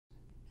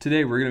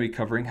Today we're going to be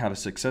covering how to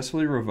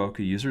successfully revoke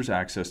a user's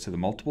access to the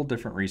multiple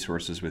different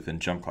resources within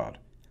JumpCloud.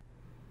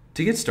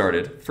 To get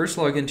started, first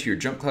log into your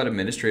JumpCloud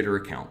administrator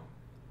account.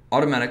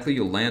 Automatically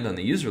you'll land on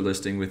the user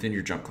listing within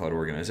your JumpCloud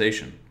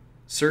organization.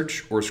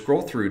 Search or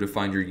scroll through to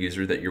find your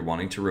user that you're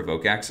wanting to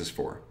revoke access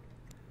for.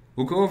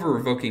 We'll go over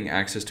revoking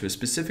access to a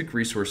specific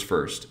resource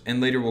first,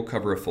 and later we'll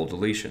cover a full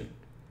deletion.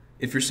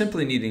 If you're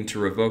simply needing to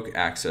revoke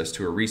access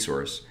to a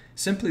resource,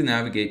 simply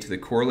navigate to the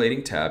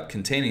correlating tab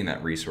containing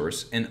that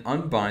resource and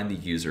unbind the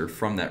user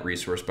from that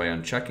resource by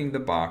unchecking the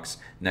box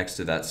next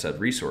to that said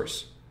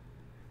resource.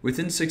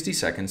 Within 60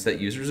 seconds, that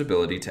user's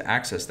ability to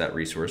access that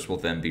resource will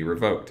then be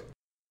revoked.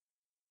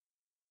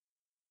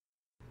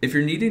 If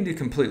you're needing to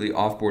completely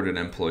offboard an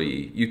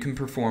employee, you can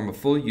perform a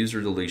full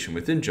user deletion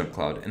within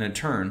JumpCloud, and in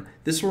turn,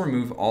 this will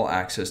remove all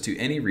access to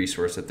any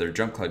resource that their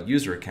JumpCloud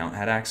user account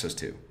had access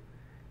to.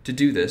 To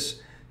do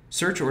this,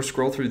 search or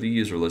scroll through the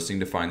user listing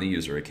to find the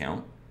user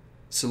account.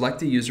 Select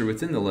the user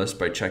within the list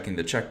by checking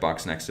the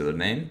checkbox next to their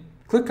name.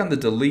 Click on the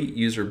Delete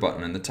User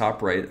button in the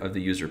top right of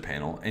the user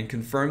panel and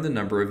confirm the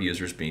number of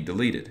users being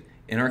deleted.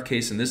 In our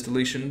case, in this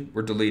deletion,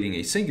 we're deleting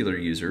a singular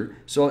user,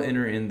 so I'll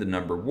enter in the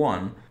number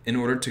 1 in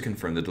order to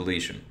confirm the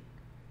deletion.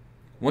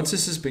 Once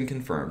this has been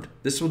confirmed,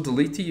 this will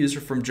delete the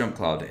user from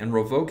JumpCloud and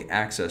revoke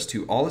access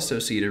to all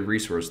associated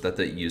resources that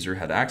that user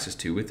had access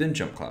to within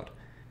JumpCloud.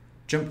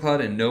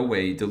 JumpCloud in no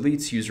way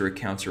deletes user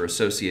accounts or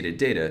associated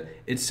data,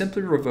 it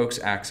simply revokes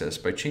access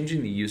by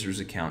changing the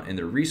user's account and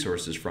their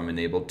resources from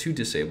enabled to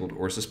disabled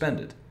or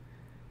suspended,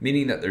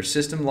 meaning that their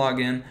system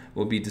login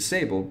will be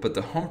disabled but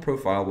the home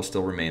profile will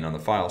still remain on the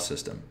file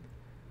system.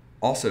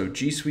 Also,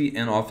 G Suite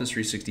and Office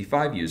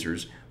 365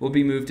 users will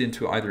be moved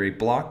into either a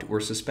blocked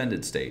or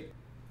suspended state.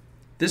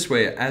 This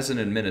way, as an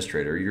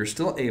administrator, you're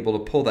still able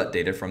to pull that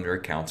data from their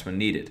accounts when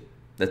needed.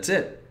 That's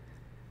it.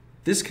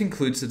 This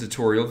concludes the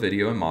tutorial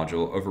video and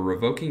module over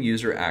revoking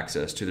user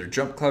access to their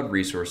JumpCloud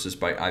resources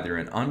by either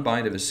an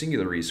unbind of a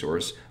singular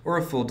resource or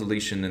a full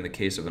deletion in the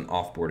case of an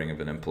offboarding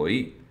of an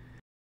employee.